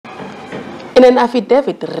In an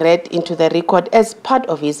affidavit read into the record as part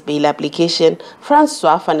of his bail application,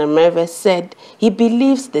 Francios van der Merwe said he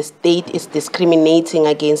believes the state is discriminating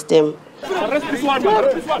against him. He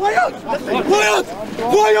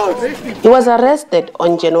was arrested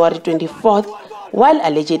on January 24th while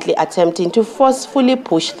allegedly attempting to forcefully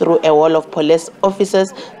push through a wall of police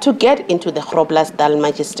officers to get into the Groblersdal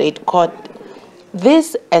Magistrate court.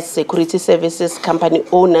 This as security services company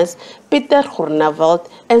owners Peter Groenewald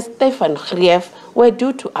and Stefan Greef were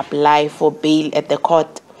due to apply for bail at the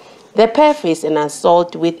court. The pair face an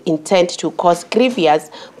assault with intent to cause grievous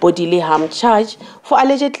bodily harm charge for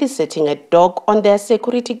allegedly setting a dog on their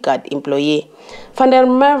security guard employee. Van der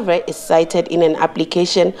Merwe is cited in an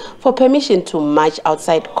application for permission to march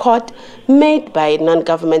outside court made by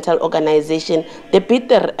non-governmental organization the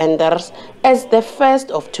Bitterenders as the first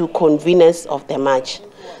of two conveners of the march.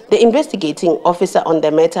 The investigating officer on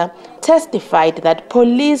the matter testified that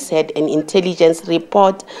police had an intelligence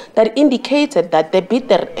report that indicated that the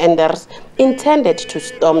Bitterenders intended to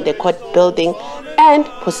storm the court building and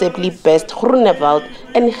possibly burst Groenewald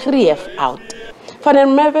and Greef out. Van der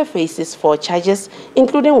Merwe faces 4 charges,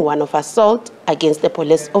 including one of assault against the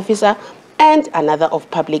police officer and another of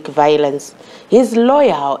public violence. His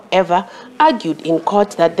lawyer, however, argued in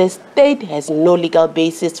court that the state has no legal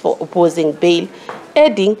basis for opposing bail,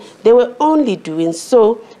 adding they were only doing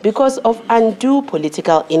so because of undue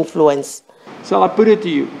political influence. So I put it to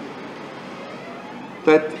you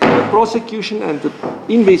that the prosecution and the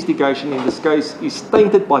investigation in this case is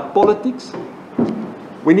tainted by politics.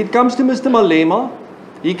 When it comes to Mr. Malema,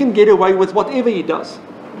 he can get away with whatever he does.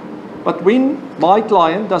 But when my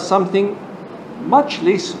client does something much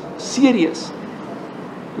less serious,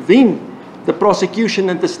 then the prosecution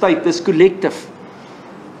and the state, this collective,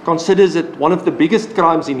 considers it one of the biggest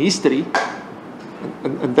crimes in history,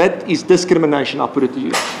 and that is discrimination, I put it to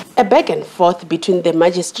you. A back and forth between the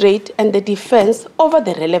magistrate and the defense over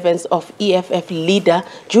the relevance of EFF leader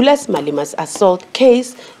Julius Malema's assault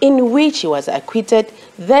case, in which he was acquitted,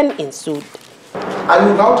 then ensued. I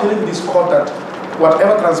will now tell this court that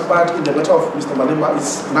whatever transpired in the matter of Mr. Malema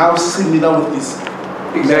is now similar with this.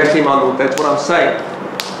 Exactly, my lord, that's what I'm saying.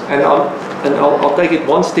 And I'll take it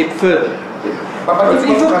one step further. But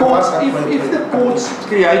if the courts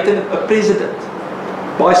created a precedent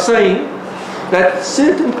by saying that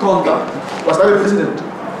certain conduct... Was that a precedent?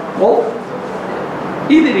 Well,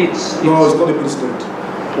 either it's... No, it's not a precedent.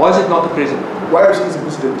 Why is it not a precedent? Why is it a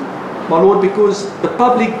precedent? My lord, because the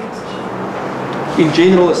public in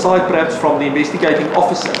general, aside perhaps from the investigating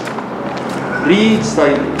officer, reads,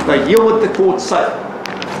 they hear what the courts say,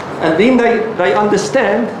 and then they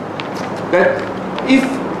understand that if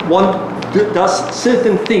one does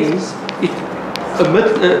certain things, that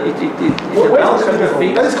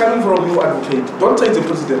is coming from you, advocate. Don't say it's a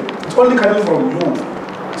precedent. It's only coming from you.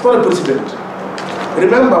 It's not a precedent.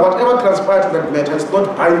 Remember, whatever transpired in that matter is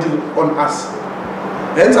not binding on us.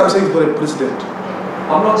 Hence, I'm saying it's not a precedent.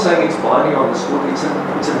 I'm not saying it's binding on the court. It's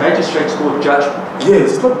a magistrate's court judgment.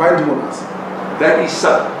 Yes, it's not binding on us. That is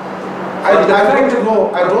so. I don't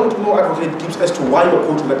know, Advocate Gibbs, as to why you're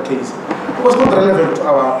quoting that case. It was not relevant to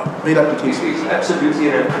our bail application. It's absolutely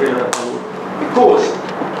relevant, because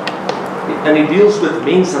it deals with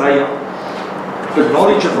mens rea, the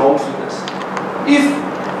knowledge of wrongfulness. If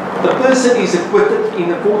the person is acquitted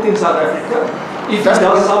in a court in South Africa, if that's he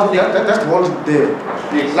does something... That's the one there.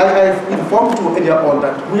 Yes. Like I've informed you earlier on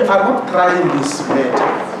that we are not trying this matter.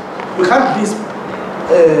 We can't be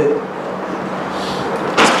speaking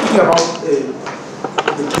about the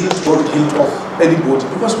guilt or guilt of anybody,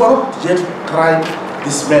 because we are not yet trying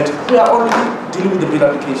this matter. We are only dealing with the bail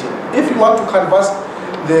application. If you want to canvass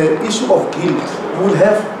the issue of guilt, we will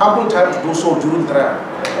have ample time to do so during trial.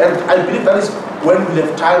 And I believe that is when we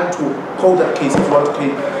have time to call that case, if you want to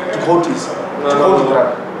quote this.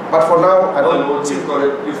 But for now, I don't know.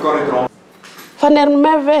 You've got it wrong. Van der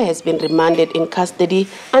Merwe has been remanded in custody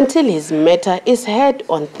until his matter is heard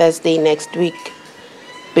on Thursday next week.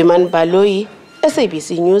 Biman Baloi,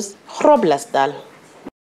 SABC News, Groblersdal.